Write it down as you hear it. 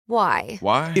Why?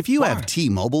 Why? If you have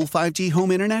T-Mobile 5G home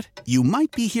internet, you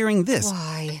might be hearing this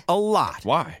Why? a lot.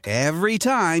 Why? Every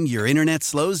time your internet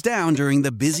slows down during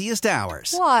the busiest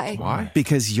hours. Why? Why?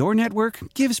 Because your network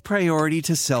gives priority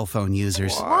to cell phone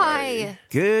users. Why?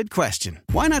 Good question.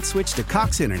 Why not switch to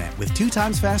Cox Internet with 2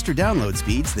 times faster download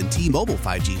speeds than T-Mobile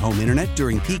 5G home internet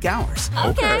during peak hours?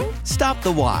 Okay. Stop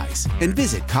the whys and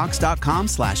visit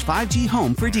cox.com/5G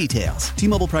home for details.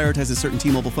 T-Mobile prioritizes certain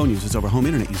T-Mobile phone users over home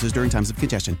internet users during times of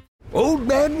congestion. Old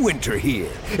Man Winter here.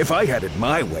 If I had it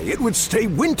my way, it would stay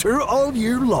winter all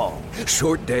year long.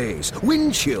 Short days,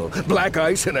 wind chill, black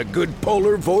ice, and a good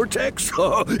polar vortex.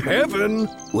 Oh, heaven!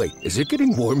 Wait, is it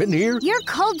getting warm in here? Your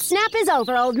cold snap is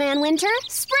over, Old Man Winter.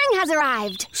 Spring has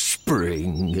arrived.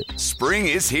 Spring. Spring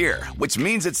is here, which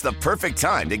means it's the perfect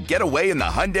time to get away in the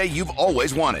Hyundai you've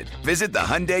always wanted. Visit the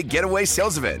Hyundai Getaway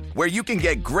Sales Event, where you can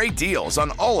get great deals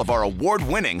on all of our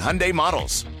award-winning Hyundai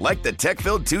models, like the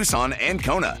tech-filled Tucson and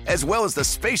Kona, as well as the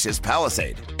spacious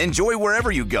Palisade. Enjoy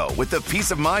wherever you go with the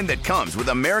peace of mind that comes with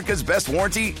America's best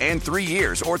warranty and 3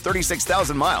 years or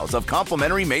 36,000 miles of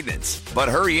complimentary maintenance. But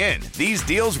hurry in, these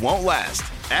deals won't last.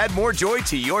 Add more joy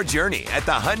to your journey at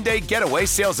the Hyundai Getaway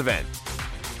Sales Event.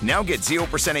 Now get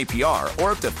 0% APR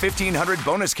or up to $1,500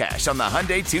 bonus cash on the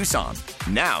Hyundai Tucson.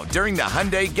 Now, during the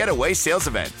Hyundai Getaway Sales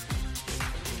Event.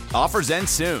 Offers end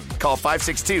soon. Call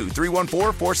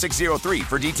 562-314-4603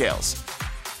 for details.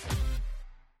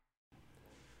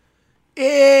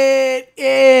 It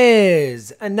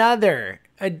is another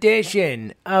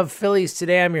edition of Phillies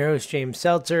Today. I'm your host, James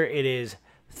Seltzer. It is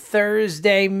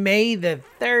Thursday, May the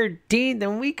 13th,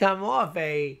 and we come off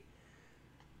a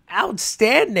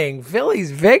outstanding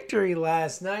Phillies victory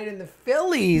last night, and the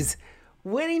Phillies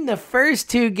winning the first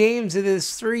 2 games of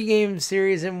this 3-game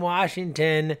series in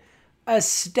Washington,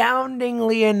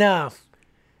 astoundingly enough,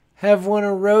 have won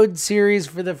a road series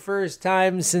for the first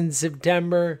time since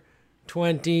September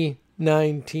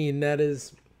 2019. That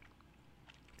is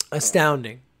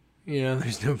astounding. You know,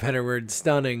 there's no better word.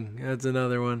 Stunning. That's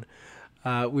another one.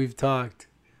 We've talked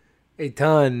a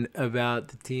ton about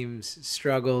the team's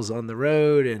struggles on the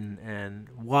road and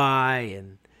why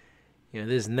and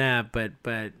this and that, but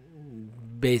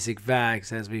basic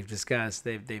facts, as we've discussed,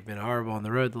 they've been horrible on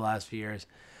the road the last few years.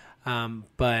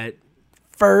 But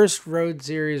first road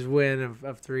series win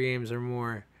of 3 games or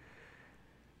more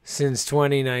since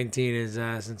 2019 is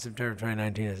since September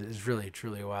 2019 is really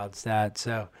truly a wild stat.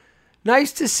 So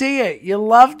nice to see it. You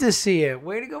love to see it.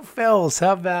 Way to go, Phils.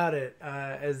 How about it?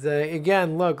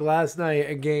 Again, look, last night,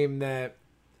 a game that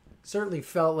certainly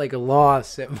felt like a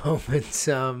loss at moments.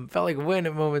 Felt like a win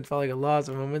at moments, felt like a loss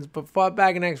at moments, but fought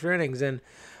back in extra innings. And,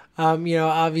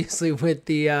 obviously with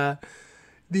the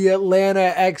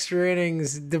Atlanta extra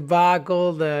innings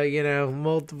debacle, the,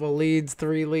 multiple leads,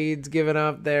 3 leads given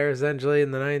up there essentially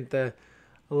in the 9th, the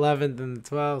 11th, and the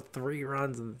 12th, 3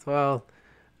 runs in the 12th.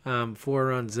 4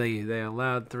 runs they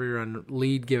allowed, 3-run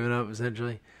lead given up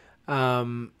essentially.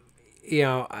 You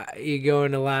go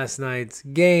into last night's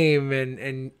game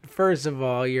and first of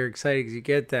all, you're excited because you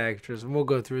get the extras, and we'll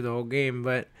go through the whole game,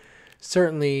 but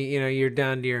certainly, you're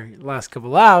down to your last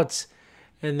couple outs,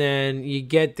 and then you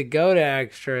get to go to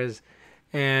extras,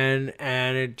 and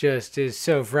it just is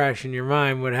so fresh in your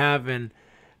mind what happened.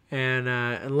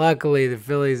 And luckily, the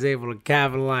Phillies able to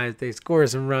capitalize. They score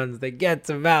some runs, they get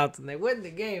some outs, and they win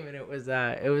the game. And it was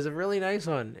a really nice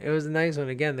one. It was a nice one.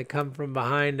 Again, they come from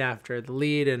behind after the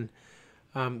lead, and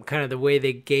kind of the way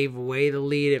they gave away the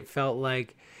lead, it felt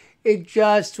like it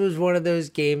just was one of those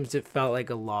games that felt like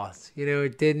a loss.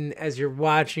 It didn't. As you're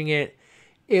watching it,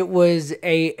 it was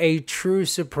a true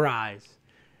surprise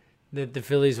that the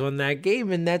Phillies won that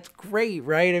game, and that's great,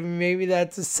 right? I mean, maybe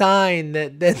that's a sign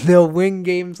that they'll win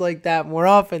games like that more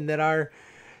often, that our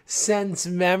sense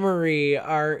memory,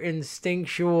 our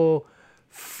instinctual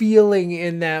feeling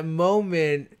in that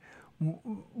moment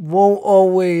won't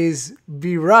always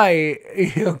be right,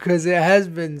 because it has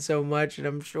been so much, and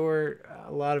I'm sure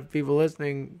a lot of people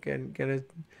listening can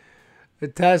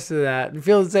attest to that and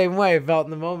feel the same way. I felt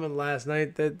in the moment last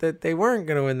night that they weren't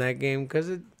going to win that game because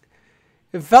it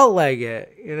felt like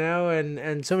it,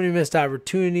 and so many missed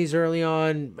opportunities early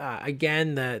on.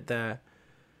 Again, the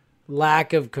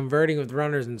lack of converting with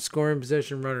runners in scoring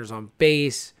position, runners on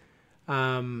base.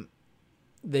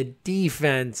 The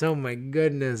defense, oh my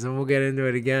goodness, and we'll get into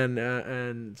it again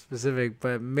and specific,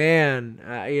 but man,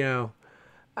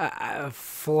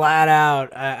 flat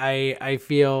out, I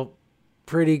feel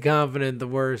pretty confident the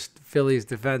worst Phillies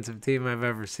defensive team I've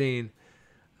ever seen.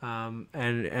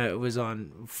 And it was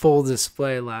on full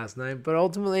display last night. But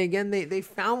ultimately, again, they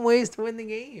found ways to win the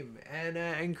game.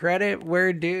 And credit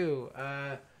where due.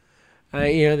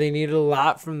 They needed a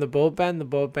lot from the bullpen. The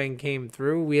bullpen came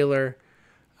through. Wheeler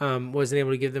wasn't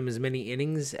able to give them as many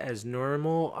innings as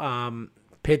normal.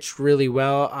 Pitched really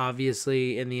well,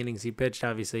 obviously, in the innings he pitched.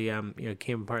 Obviously,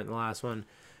 came apart in the last one,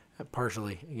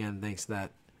 partially, again, thanks to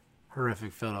that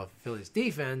horrific Philadelphia Phillies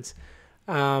defense.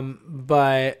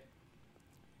 But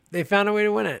they found a way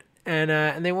to win it,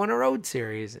 and they won a road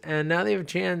series. And now they have a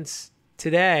chance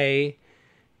today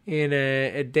in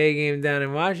a day game down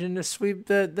in Washington to sweep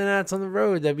the Nats on the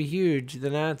road. That'd be huge. The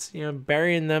Nats,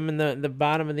 burying them in the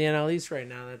bottom of the NL East right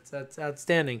now. That's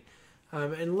outstanding.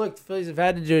 And look, the Phillies have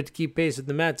had to do it to keep pace with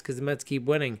the Mets because the Mets keep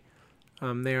winning.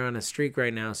 They're on a streak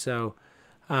right now. So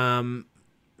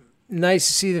nice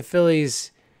to see the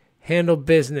Phillies handle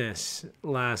business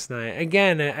last night.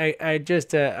 Again, I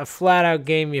just a flat-out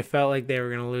game you felt like they were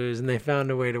going to lose, and they found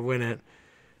a way to win it.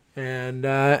 And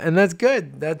that's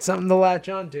good. That's something to latch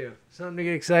on to. Something to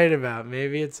get excited about.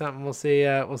 Maybe it's something we'll see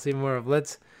more of.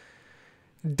 Let's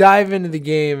dive into the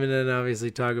game and then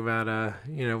obviously talk about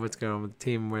what's going on with the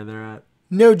team, where they're at.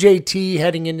 No JT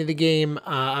heading into the game.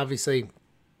 Obviously,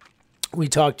 we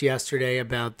talked yesterday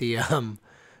about the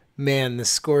the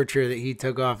scorcher that he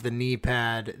took off the knee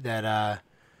pad that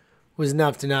was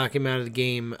enough to knock him out of the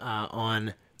game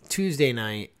on Tuesday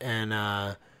night. And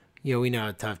we know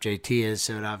how tough JT is,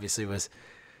 so it obviously was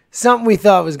something we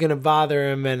thought was going to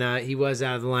bother him, and he was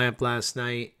out of the lineup last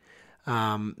night.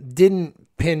 Didn't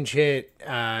pinch hit.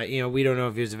 We don't know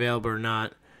if he was available or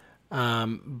not,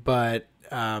 but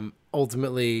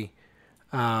ultimately,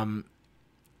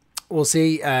 we'll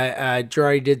see.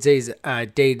 Girardi did say he's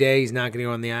day. He's not going to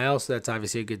go on the IL, so that's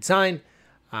obviously a good sign.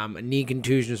 A knee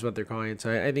contusion is what they're calling it.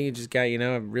 So I think he just got,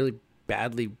 a really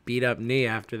badly beat up knee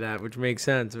after that, which makes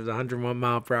sense. It was a 101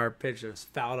 mile per hour pitch that was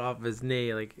fouled off his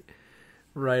knee, like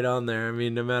right on there. I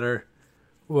mean, no matter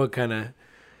what kind of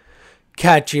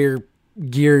catchier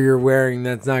gear you're wearing,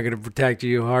 that's not going to protect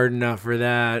you hard enough for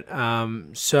that.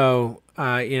 JT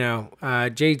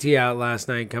out last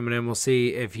night coming in. We'll see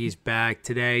if he's back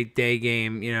today, day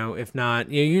game. If not,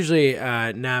 usually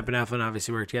Knapp and Eflin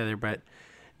obviously work together, but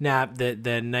Knapp,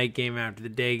 the night game after the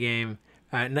day game,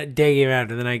 day game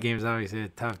after the night game is obviously a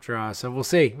tough draw. So we'll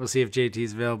see. We'll see if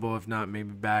JT's available. If not,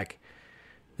 maybe back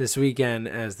this weekend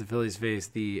as the Phillies face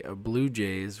the Blue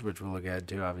Jays, which we'll look at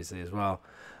too, obviously, as well.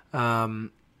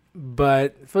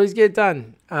 But Phillies get it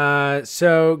done.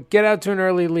 So get out to an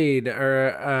early lead, or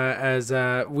as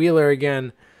Wheeler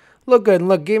again look good.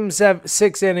 Look, gave him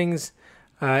 6 innings,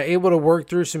 able to work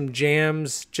through some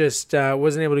jams. Just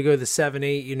wasn't able to go the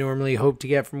 7-8 you normally hope to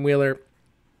get from Wheeler.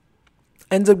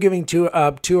 Ends up giving 2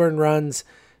 earned runs,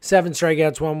 7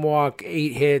 strikeouts, 1 walk,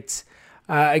 8 hits.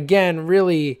 Again,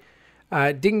 really.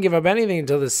 Didn't give up anything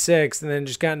until the 6th, and then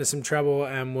just got into some trouble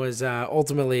and was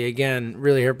ultimately, again,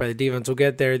 really hurt by the defense. We'll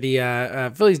get there.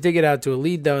 The Phillies did get out to a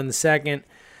lead, though, in the 2nd.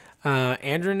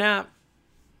 Andrew Knapp,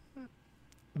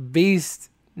 beast,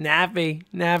 Nappy,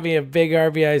 a big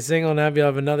RBI single. Nappy will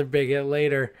have another big hit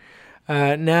later.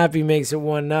 Nappy makes it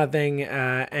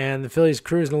 1-0, and the Phillies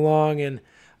cruising along, and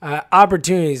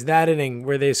opportunities, that inning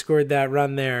where they scored that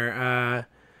run there,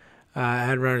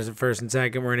 had runners at first and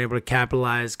second, weren't able to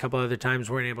capitalize. A couple other times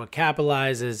weren't able to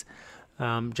capitalize as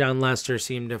John Lester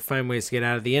seemed to find ways to get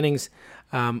out of the innings.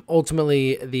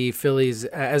 Ultimately, the Phillies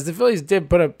did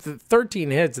put up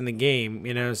 13 hits in the game,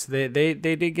 so they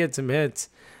did get some hits.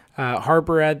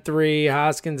 Harper had 3,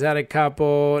 Hoskins had a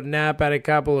couple, Knapp had a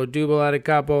couple, Odubel had a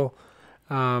couple.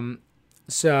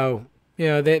 So,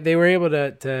 they were able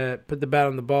to put the bat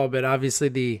on the ball, but obviously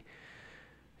the,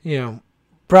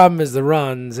 problem is the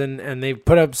runs, and they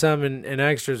put up some in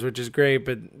extras, which is great.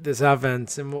 But this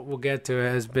offense, and we'll get to it,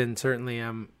 has been certainly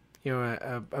a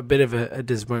bit of a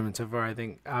disappointment so far, I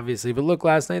think, obviously. But look,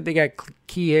 last night they got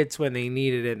key hits when they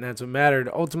needed it, and that's what mattered.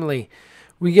 Ultimately,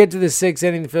 we get to the 6th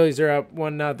inning, the Phillies are up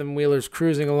 1-0. Wheeler's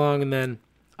cruising along, and then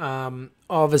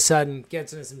all of a sudden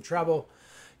gets into some trouble.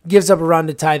 Gives up a run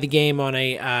to tie the game on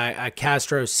a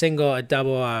Castro single, a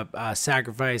double,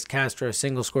 sacrifice. Castro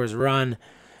single scores a run.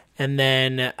 And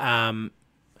then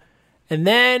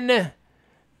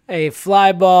a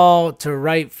fly ball to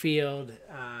right field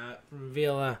from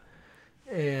Vila,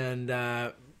 and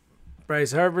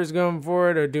Bryce Harper's going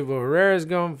for it. Odubel Herrera's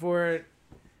going for it.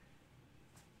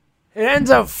 It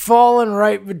ends up falling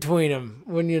right between them,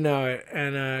 when you know it,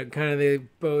 and kind of they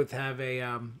both have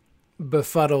a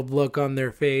befuddled look on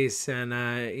their face. And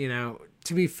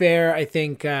to be fair, I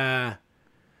think.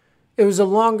 It was a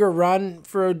longer run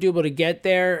for Odubel to get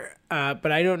there.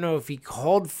 but I don't know if he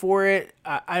called for it.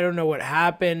 I don't know what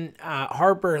happened.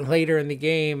 Harper later in the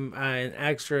game in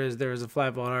extras, there was a fly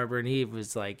ball at Harper, and he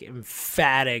was like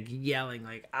emphatic, yelling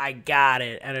like, "I got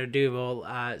it" at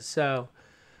Odubel. So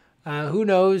who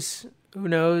knows? Who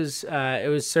knows? It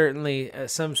was certainly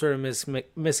some sort of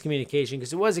miscommunication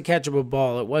because it was a catchable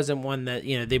ball. It wasn't one that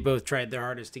they both tried their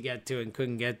hardest to get to and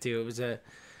couldn't get to. It was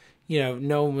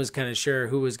no one was kind of sure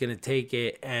who was going to take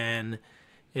it, and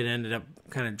it ended up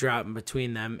kind of dropping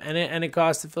between them, and it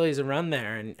cost the Phillies a run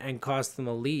there and cost them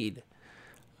a lead,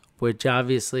 which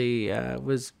obviously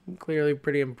was clearly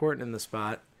pretty important in the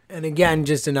spot. And again,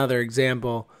 just another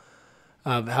example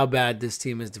of how bad this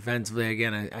team is defensively.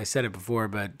 Again, I said it before,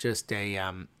 but just a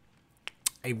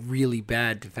really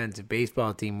bad defensive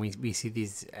baseball team. We see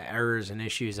these errors and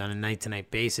issues on a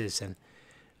night-to-night basis, and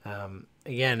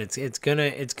again, it's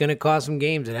gonna cost some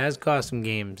games. It has cost some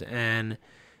games, and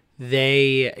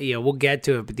we'll get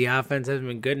to it, but the offense hasn't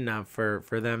been good enough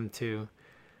for them to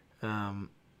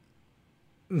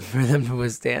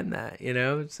withstand that,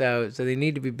 So they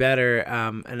need to be better,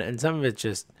 and some of it's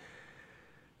just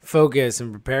focus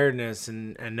and preparedness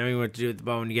and knowing what to do with the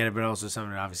ball when you get it, but also some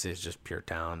of it obviously is just pure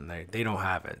talent. They don't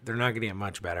have it. They're not going to get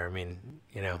much better. I mean,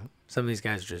 some of these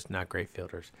guys are just not great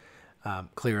fielders.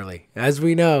 Clearly, as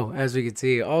we know, as we can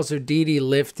see. Also, Didi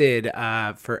lifted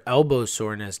for elbow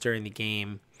soreness during the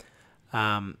game.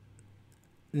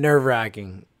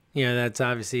 Nerve-wracking. That's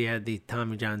obviously had the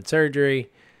Tommy John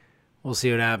surgery. We'll see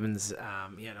what happens.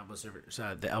 He had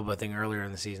the elbow thing earlier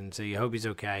in the season, so you hope he's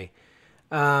okay.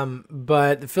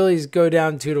 But the Phillies go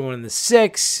down 2-1 in the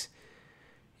 6th.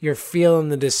 You're feeling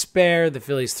the despair. The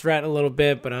Phillies threaten a little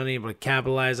bit, but unable to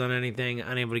capitalize on anything,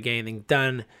 unable to get anything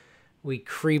done. We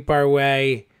creep our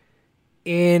way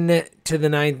into the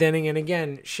 9th inning. And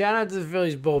again, shout out to the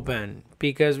Phillies bullpen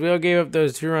because we all gave up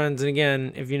those 2 runs. And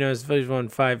again, if you notice, the Phillies won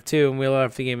 5-2 and we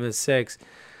left the game in the 6th.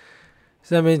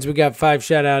 So that means we got 4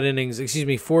 shutout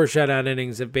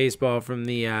innings of baseball from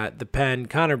the pen.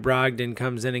 Connor Brogdon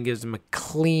comes in and gives them a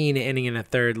clean inning and a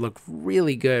third. Looked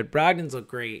really good. Brogdon's looked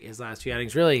great his last few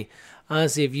outings. Really,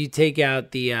 honestly, if you take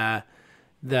out the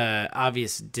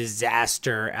obvious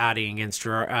disaster outing against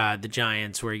the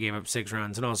Giants where he gave up 6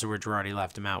 runs and also where Girardi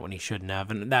left him out when he shouldn't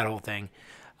have, and that whole thing.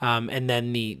 And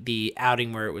then the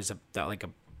outing where it was like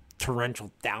a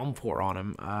torrential downpour on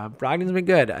him. Brogdon's been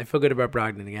good. I feel good about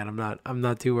Brogdon again. I'm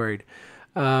not too worried.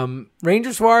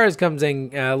 Ranger Suarez comes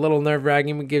in a little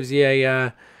nerve-wracking, but gives you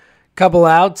a couple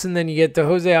outs, and then you get to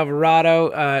Jose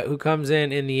Alvarado, who comes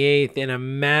in the 8th in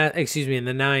in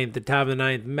the 9th, the top of the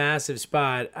 9th, massive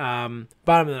spot, bottom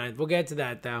of the 9th. We'll get to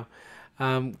that though,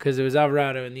 because it was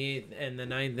Alvarado in the 8th and the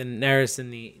 9th and Neris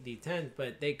in the 10th,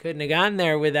 but they couldn't have gotten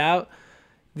there without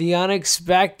the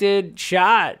unexpected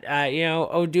shot.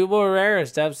 Odubel Herrera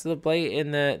steps to the plate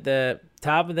in the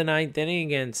top of the 9th inning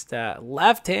against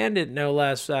left-handed, no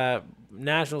less,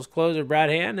 Nationals closer Brad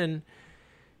Hand, and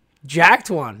jacked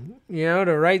one, to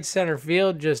right center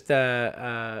field. Just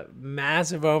a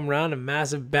massive home run, a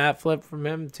massive bat flip from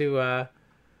him to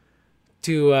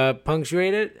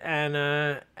punctuate it, and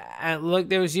look,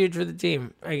 that was huge for the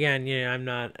team. Again, I'm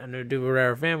not an Odubel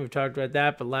Herrera fan. We've talked about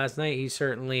that, but last night he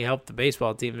certainly helped the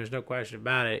baseball team. There's no question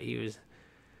about it. He was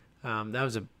that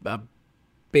was a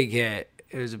big hit.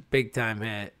 It was a big time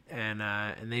hit, and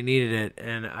they needed it.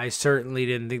 And I certainly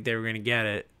didn't think they were going to get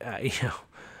it.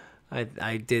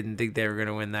 I didn't think they were going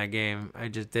to win that game. I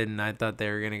just didn't. I thought they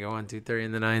were going to go 1-2-3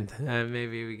 in the 9th.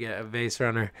 Maybe we get a base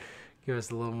runner, give us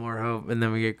a little more hope, and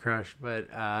then we get crushed. But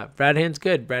Brad Hand's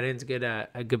good. Brad Hand's good,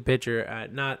 a good pitcher.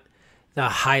 Not the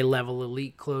high-level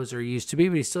elite closer he used to be,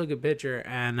 but he's still a good pitcher.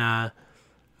 And I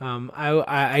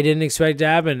didn't expect it to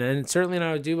happen. And certainly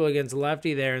not Odubel against a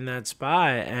lefty there in that spot,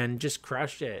 and just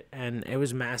crushed it. And it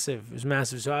was massive. It was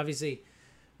massive. So obviously,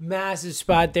 massive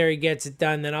spot there. He gets it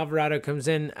done. Then Alvarado comes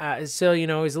in. Still,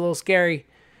 he's a little scary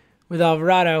with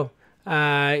Alvarado.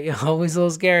 Always a little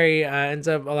scary. Ends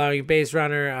up allowing a base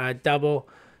runner double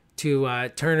to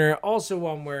Turner. Also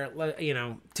one where,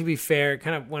 to be fair,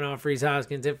 kind of went off Rhys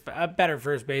Hoskins. If a better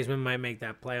first baseman might make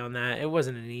that play on that. It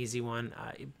wasn't an easy one,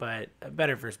 but a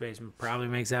better first baseman probably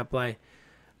makes that play.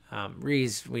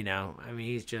 Rhys, we know. I mean,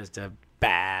 he's just a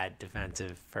bad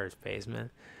defensive first baseman.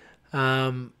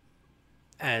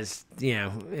 As,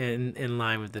 in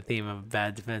line with the theme of a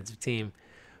bad defensive team.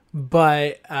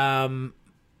 But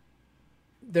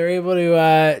they're able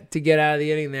to get out of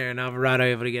the inning there, and Alvarado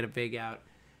able to get a big out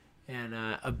and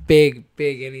a big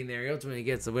inning there. He ultimately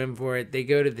gets the win for it. They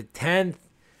go to the 10th,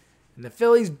 and the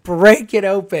Phillies break it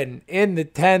open in the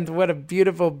 10th. What a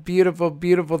beautiful, beautiful,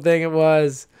 beautiful thing it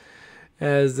was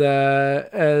as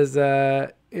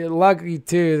lucky,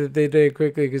 too, that they did it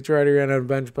quickly because Girardi ran out of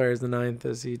bench players in the ninth,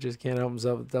 as he just can't help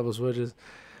himself with double switches.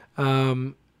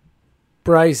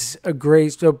 Bryce,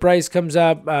 so Bryce comes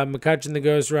up, McCutchen, the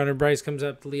ghost runner. Bryce comes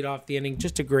up to lead off the inning.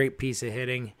 Just a great piece of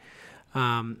hitting.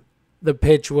 The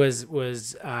pitch was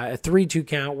a 3-2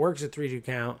 count, works a 3-2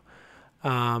 count.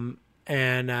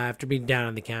 And after being down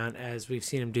on the count, as we've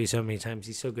seen him do so many times,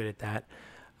 he's so good at that.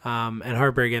 And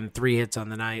Harper, again, 3 hits on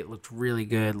the night, looked really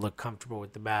good, looked comfortable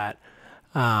with the bat,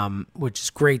 which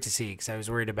is great to see because I was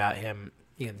worried about him,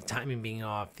 the timing being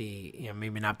off,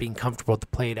 maybe not being comfortable at the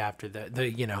plate after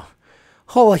the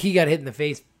whole he got hit in the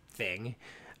face thing.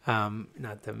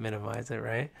 Not to minimize it,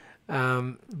 right?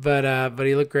 But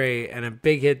he looked great, and a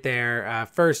big hit there,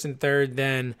 first and third,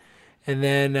 and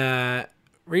then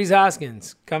Rhys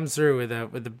Hoskins comes through with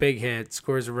a big hit,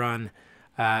 scores a run,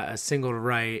 a single to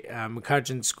right.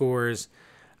 McCutchen scores,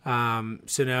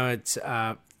 so now it's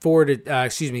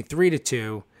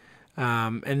 3-2,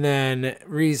 and then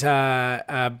Rhys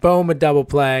Bohm a double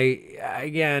play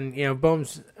again.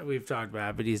 Bohm's we've talked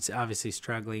about, but he's obviously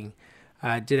struggling.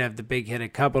 Did have the big hit a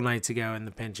couple nights ago in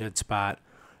the pinch hit spot.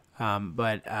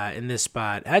 But in this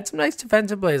spot, had some nice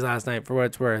defensive plays last night for what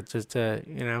it's worth. Just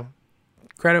to,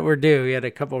 credit where due. He had a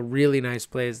couple really nice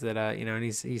plays that, and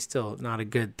he's still not a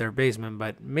good third baseman,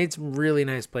 but made some really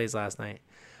nice plays last night.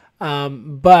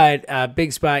 But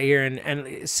big spot here,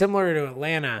 and similar to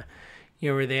Atlanta,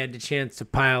 where they had the chance to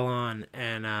pile on,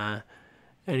 and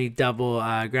he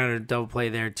grounded a double play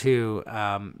there too.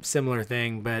 Similar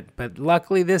thing, but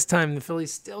luckily this time the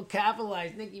Phillies still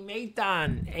capitalized. Nicky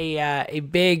Maton, a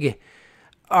big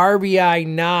RBI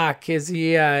knock as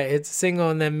he hits a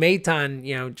single, and then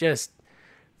Maton, just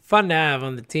fun to have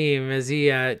on the team as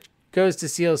he goes to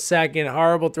steal second.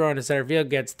 Horrible throw into center field,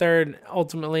 gets third.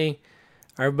 Ultimately,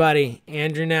 our buddy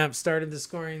Andrew Knapp started the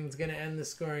scoring. He's going to end the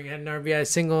scoring. Had an RBI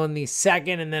single in the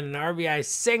second, and then an RBI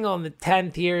single in the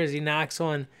 10th here as he knocks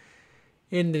one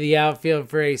into the outfield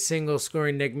for a single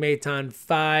scoring Nick Maton.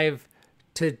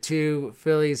 5-2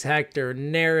 Phillies. Hector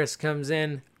Neris comes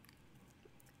in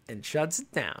and shuts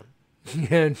it down.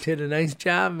 Did a nice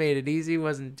job, made it easy,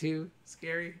 wasn't too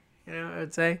scary, I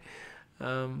would say.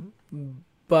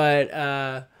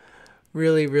 But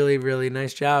really, really, really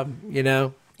nice job,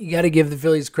 You got to give the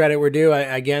Phillies credit where due.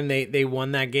 Again, they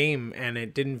won that game, and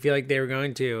it didn't feel like they were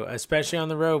going to, especially on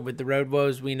the road with the road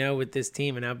woes we know with this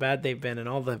team and how bad they've been and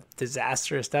all the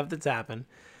disastrous stuff that's happened.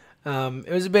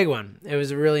 It was a big one. It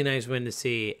was a really nice win to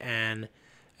see, and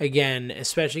again,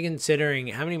 especially considering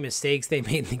how many mistakes they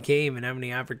made in the game and how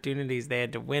many opportunities they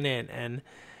had to win it, and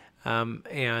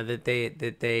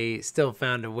that they still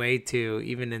found a way to,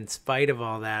 even in spite of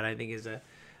all that, I think is a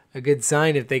good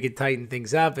sign if they could tighten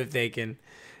things up, if they can,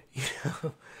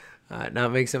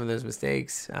 not make some of those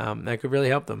mistakes. That could really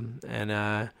help them.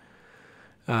 And,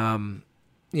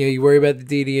 you worry about the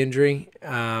Didi injury.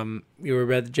 You worry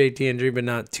about the JT injury, but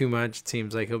not too much. It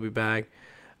seems like he'll be back.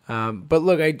 But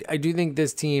look, I do think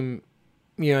this team,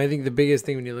 I think the biggest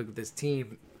thing when you look at this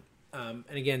team, and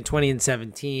again,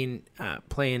 20-17,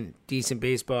 playing decent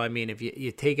baseball. I mean, if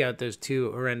you take out those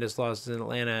two horrendous losses in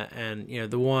Atlanta and,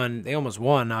 the one, they almost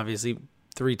won, obviously,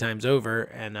 3 times over,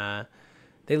 and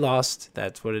they lost.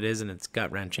 That's what it is, and it's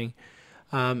gut-wrenching.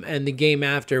 And the game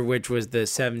after, which was the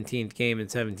 17th game in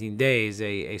 17 days,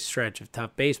 a stretch of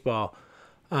tough baseball,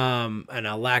 and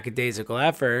a lackadaisical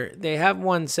effort, they have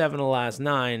won 6 of the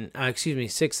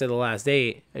last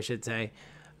 8, I should say.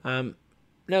 7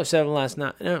 of the last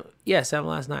 9. 7 of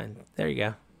the last 9. There you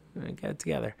go. Get it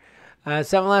together. 7 of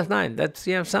the last 9. That's,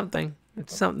 something.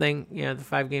 It's something. The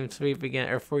 5-game sweep again,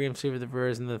 or 4-game sweep of the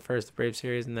Brewers in the first Brave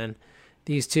series, and then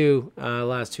these two,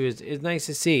 last two is nice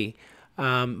to see.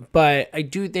 But I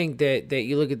do think that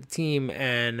you look at the team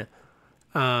and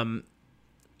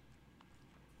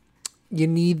you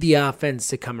need the offense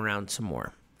to come around some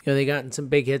more. They gotten some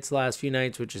big hits the last few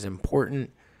nights, which is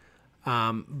important.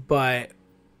 But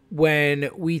when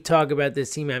we talk about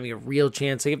this team having a real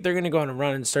chance, like if they're going to go on a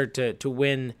run and start to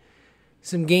win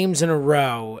some games in a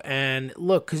row, and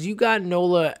look, because you got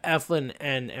Nola, Eflin,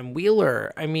 and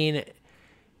Wheeler. I mean,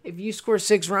 if you score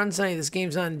 6 runs tonight, this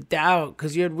game's not in doubt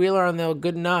because you had Wheeler on there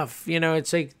good enough.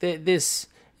 It's like this,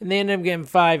 and they ended up getting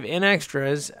 5 in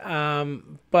extras.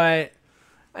 But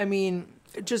I mean,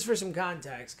 just for some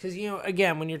context, because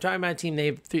again, when you're talking about a team, they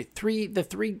have the 3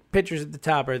 pitchers at the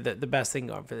top are the best thing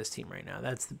going for this team right now.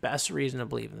 That's the best reason to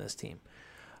believe in this team.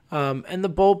 And the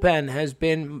bullpen has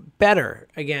been better.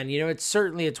 Again,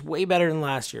 it's way better than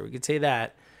last year. We could say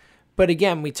that. But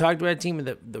again, we talked about a team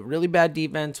with the really bad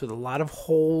defense, with a lot of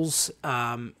holes,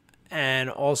 and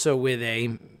also with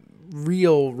a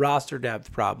real roster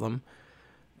depth problem.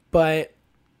 But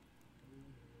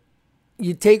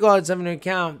you take all that stuff into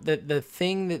account, that the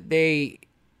thing that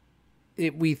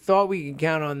we thought we could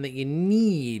count on, that you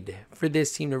need for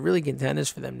this team to really contend, is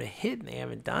for them to hit, and they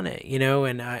haven't done it,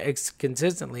 and it's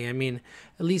consistently. I mean,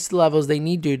 at least the levels they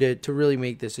need to really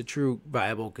make this a true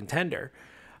viable contender.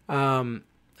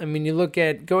 I mean, you look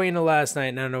at going into last night,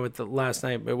 and I don't know what the last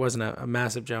night, it wasn't a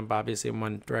massive jump, obviously, in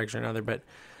one direction or another, but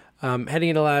heading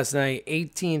into last night,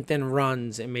 18th in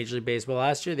runs in Major League Baseball.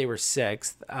 Last year, they were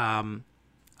 6th.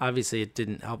 Obviously, it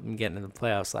didn't help them get into the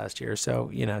playoffs last year,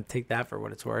 so, take that for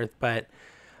what it's worth. But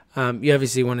you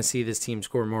obviously want to see this team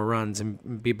score more runs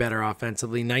and be better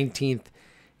offensively. 19th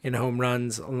in home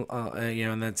runs,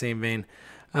 in that same vein.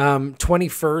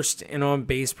 21st in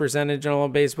on-base percentage in all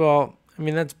of baseball. I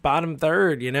mean, that's bottom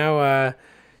third,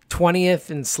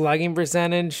 20th in slugging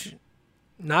percentage,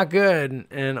 not good.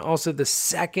 And also the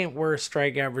second worst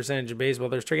strikeout percentage in baseball.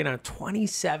 They're striking out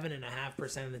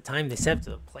 27.5% of the time they step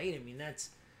to the plate. I mean, that's,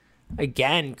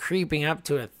 again, creeping up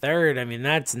to a third. I mean,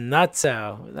 that's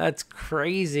nutso. That's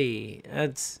crazy.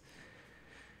 That's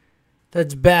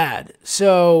bad.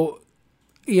 So,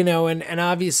 and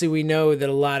obviously we know that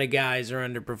a lot of guys are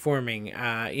underperforming,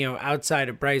 outside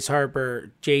of Bryce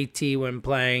Harper, JT when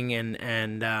playing, and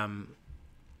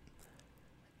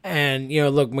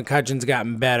look, McCutcheon's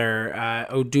gotten better.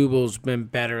 Odubel's been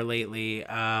better lately.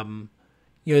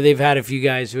 They've had a few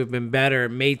guys who have been better.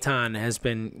 Maton has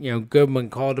been, good when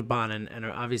called upon and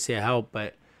obviously a help,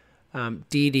 but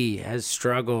Didi has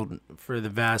struggled for the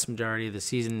vast majority of the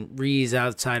season. Reese,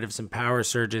 outside of some power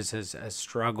surges, has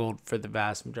struggled for the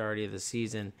vast majority of the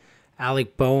season.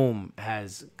 Alec Boehm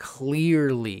has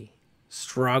clearly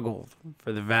struggled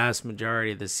for the vast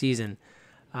majority of the season.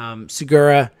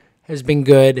 Segura has been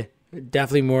good,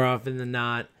 definitely more often than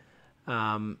not.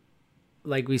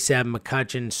 Like we said,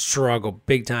 McCutcheon struggled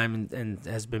big time and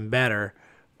has been better,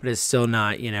 but it's still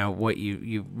not, what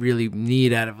you really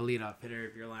need out of a leadoff hitter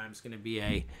if your lineup's going to be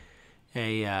a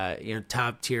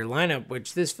top tier lineup,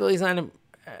 which this Phillies lineup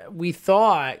we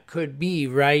thought could be,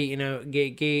 right.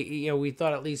 We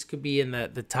thought at least could be in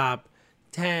the top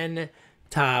 10,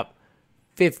 top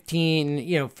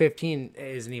 15. 15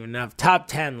 isn't even enough. Top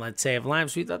 10, let's say, of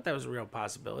lineups. We thought that was a real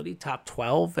possibility. Top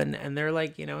 12, and they're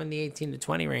like in the 18 to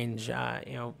 20 range.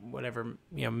 Whatever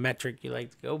metric you like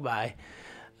to go by.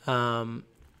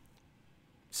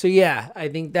 So, yeah, I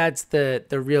think that's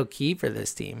the real key for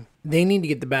this team. They need to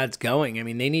get the bats going. I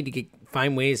mean, they need to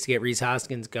find ways to get Rhys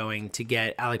Hoskins going, to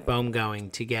get Alec Boehm going,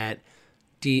 to get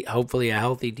hopefully a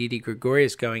healthy Didi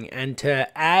Gregorius going, and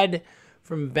to add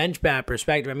from a bench bat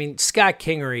perspective. I mean, Scott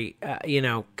Kingery,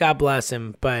 God bless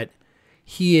him, but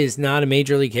he is not a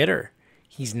major league hitter.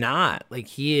 He's not.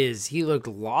 He looked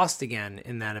lost again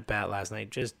in that at bat last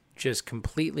night. Just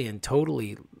completely and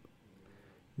totally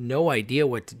no idea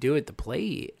what to do at the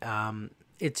plate.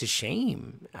 It's a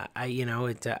shame. I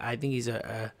think he's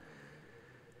I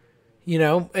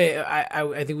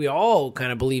think we all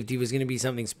kind of believed he was going to be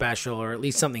something special, or at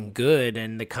least something good,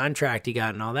 and the contract he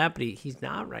got and all that, but he's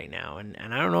not right now. And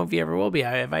I don't know if he ever will be.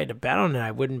 If I had to bet on it,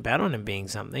 I wouldn't bet on him being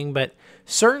something, but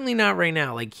certainly not right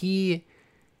now. I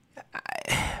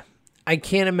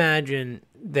can't imagine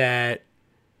that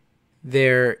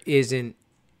there isn't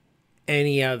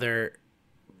any other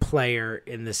player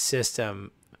in the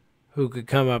system who could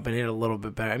come up and hit a little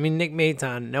bit better. I mean, Nick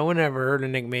Maton, no one ever heard of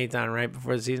Nick Maton right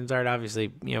before the season started.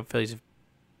 Obviously, Phillies,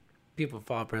 people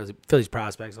follow Phillies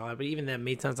prospects and all that, but even then,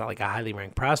 Maton's not like a highly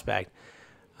ranked prospect.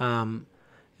 And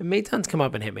Maton's come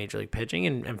up and hit major league pitching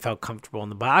and felt comfortable in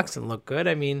the box and looked good.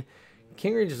 I mean,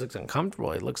 Kingery just looks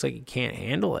uncomfortable. He looks like he can't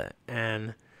handle it.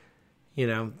 And,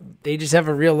 they just have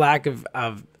a real lack of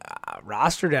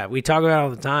roster depth. We talk about it all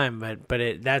the time, but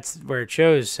that's where it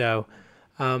shows. So,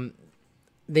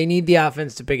 they need the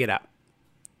offense to pick it up.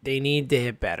 They need to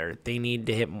hit better. They need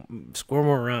to score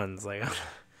more runs.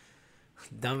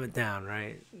 Dumb it down,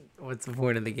 right? What's the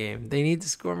point of the game? They need to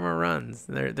score more runs.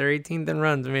 They're 18th in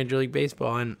runs in Major League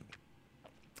Baseball, and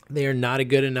they are not a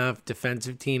good enough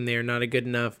defensive team. They are not a good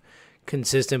enough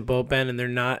consistent bullpen, and they're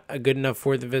not a good enough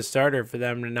fourth and fifth starter for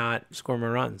them to not score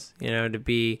more runs. To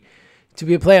be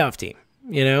a playoff team.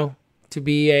 To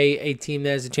be a team that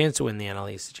has a chance to win the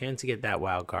NL East, a chance to get that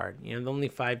wild card. Only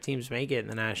 5 teams make it in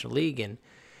the National League, and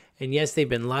yes, they've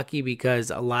been lucky because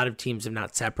a lot of teams have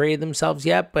not separated themselves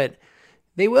yet, but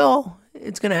they will.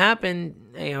 It's going to happen.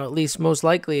 At least most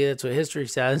likely, that's what history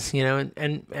says. Look,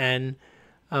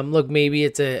 maybe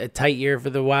it's a tight year for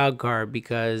the wild card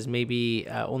because maybe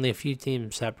only a few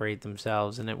teams separate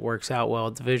themselves, and it works out well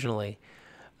divisionally.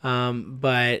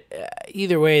 But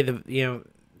either way, the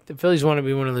Phillies want to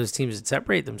be one of those teams that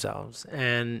separate themselves,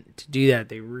 and to do that,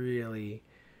 they really,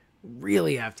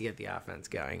 really have to get the offense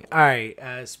going. All right,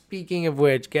 speaking of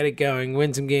which, get it going.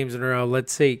 Win some games in a row.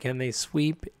 Let's see. Can they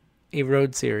sweep a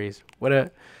road series? What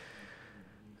a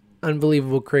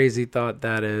unbelievable, crazy thought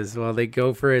that is. Well, they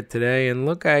go for it today. And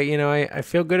look, I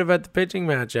feel good about the pitching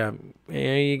matchup.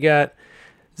 You got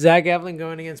Zach Eflin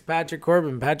going against Patrick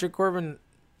Corbin. Patrick Corbin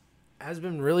has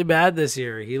been really bad this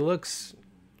year. He looks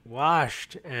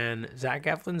washed. And Zach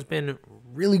Eflin's been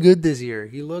really good this year.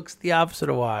 He looks the opposite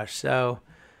of washed. So,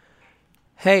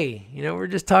 hey, we're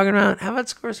just talking about how about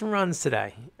score some runs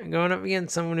today? Going up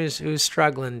against someone who's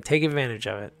struggling, take advantage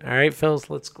of it. All right, Phils,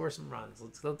 let's score some runs.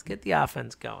 Let's get the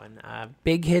offense going.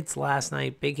 Big hits last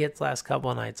night, big hits last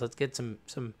couple of nights. Let's get some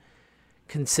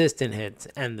consistent hits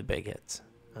and the big hits.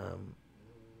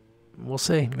 We'll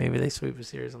see. Maybe they sweep a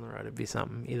series on the road. It'd be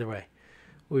something. Either way,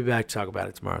 we'll be back to talk about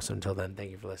it tomorrow. So until then, thank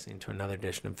you for listening to another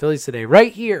edition of Phillies Today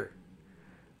right here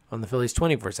on the Phillies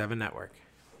 24/7 Network.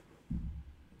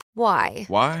 Why?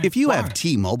 If you have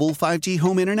T-Mobile 5G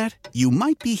home internet, you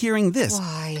might be hearing this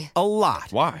Why? a lot.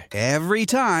 Why? Every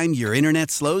time your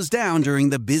internet slows down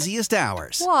during the busiest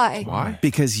hours. Why?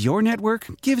 Because your network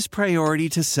gives priority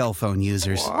to cell phone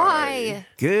users. Why?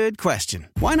 Good question.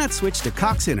 Why not switch to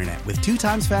Cox Internet with 2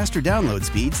 times faster download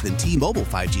speeds than T-Mobile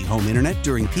 5G home internet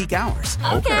during peak hours?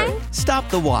 Okay. Stop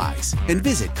the whys and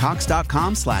visit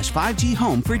cox.com/5G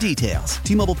home for details.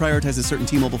 T-Mobile prioritizes certain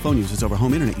T-Mobile phone users over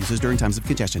home internet users during times of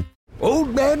congestion.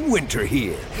 Old Man Winter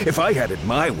here. If I had it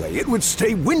my way, it would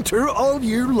stay winter all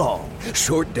year long.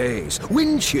 Short days,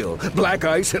 wind chill, black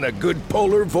ice, and a good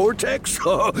polar vortex.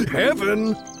 Oh,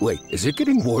 heaven. Wait, is it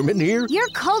getting warm in here? Your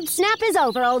cold snap is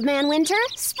over, Old Man Winter.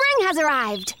 Spring has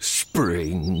arrived.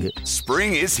 Spring.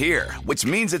 Spring is here, which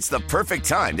means it's the perfect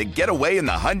time to get away in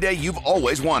the Hyundai you've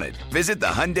always wanted. Visit the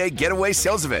Hyundai Getaway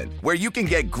Sales Event, where you can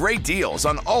get great deals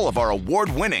on all of our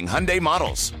award-winning Hyundai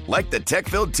models, like the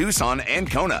tech-filled Tucson and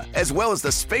Kona, as well as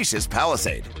the spacious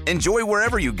Palisade. Enjoy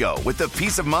wherever you go with the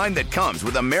peace of mind that comes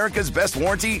with America's best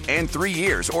warranty and 3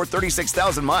 years or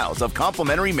 36,000 miles of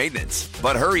complimentary maintenance.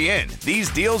 But hurry in, these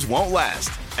deals won't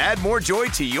last. Add more joy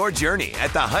to your journey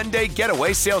at the Hyundai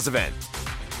Getaway Sales Event.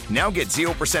 Now get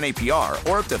 0% APR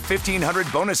or up to $1,500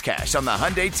 bonus cash on the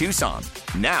Hyundai Tucson.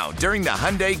 Now, during the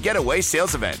Hyundai Getaway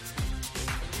Sales Event.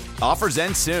 Offers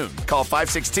end soon. Call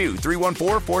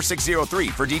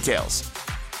 562-314-4603 for details.